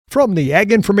From the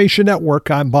Ag Information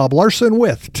Network, I'm Bob Larson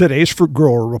with today's Fruit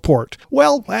Grower Report.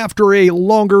 Well, after a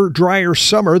longer, drier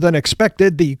summer than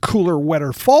expected, the cooler,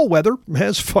 wetter fall weather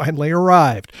has finally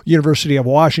arrived. University of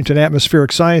Washington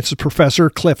Atmospheric Sciences professor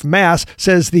Cliff Mass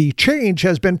says the change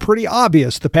has been pretty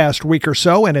obvious the past week or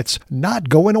so, and it's not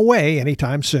going away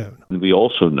anytime soon. We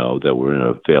also know that we're in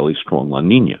a fairly strong La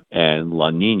Nina, and La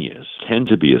Ninas tend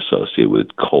to be associated with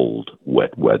cold,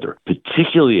 wet weather,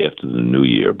 particularly after the new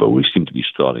year, but we seem to be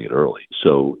starting it early.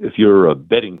 So if you're a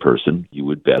betting person, you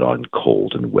would bet on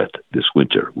cold and wet this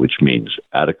winter, which means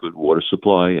adequate water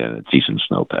supply and a decent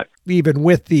snowpack. Even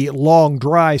with the long,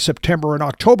 dry September and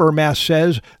October, Mass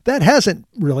says that hasn't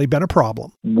really been a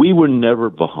problem. We were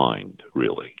never behind,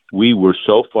 really. We were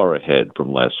so far ahead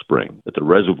from last spring that the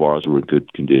reservoirs were in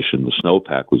good condition. The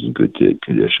snowpack was in good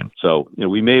condition. So,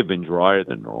 we may have been drier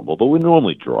than normal, but we're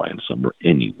normally dry in summer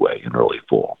anyway, in early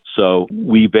fall. So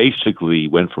we basically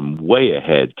went from way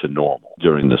ahead to normal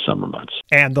during the summer months.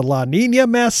 And the La Nina,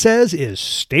 Mass says, is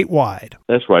statewide.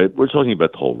 That's right. We're talking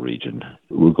about the whole region.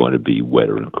 We're going to be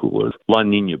wetter and cooler. La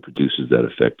Nina produces that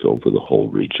effect over the whole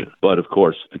region. But, of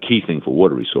course, the key thing for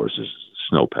water resources is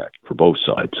snowpack for both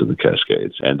sides of the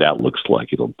Cascades, and that looks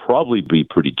like it'll probably be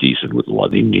pretty decent with La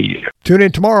Nina. Tune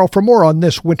in tomorrow for more on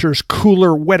this winter's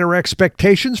cooler, wetter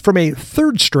expectations from a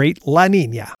third straight La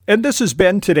Nina. And this has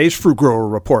been today's Fruit Grower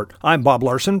Report. I'm Bob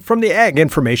Larson from the Ag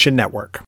Information Network.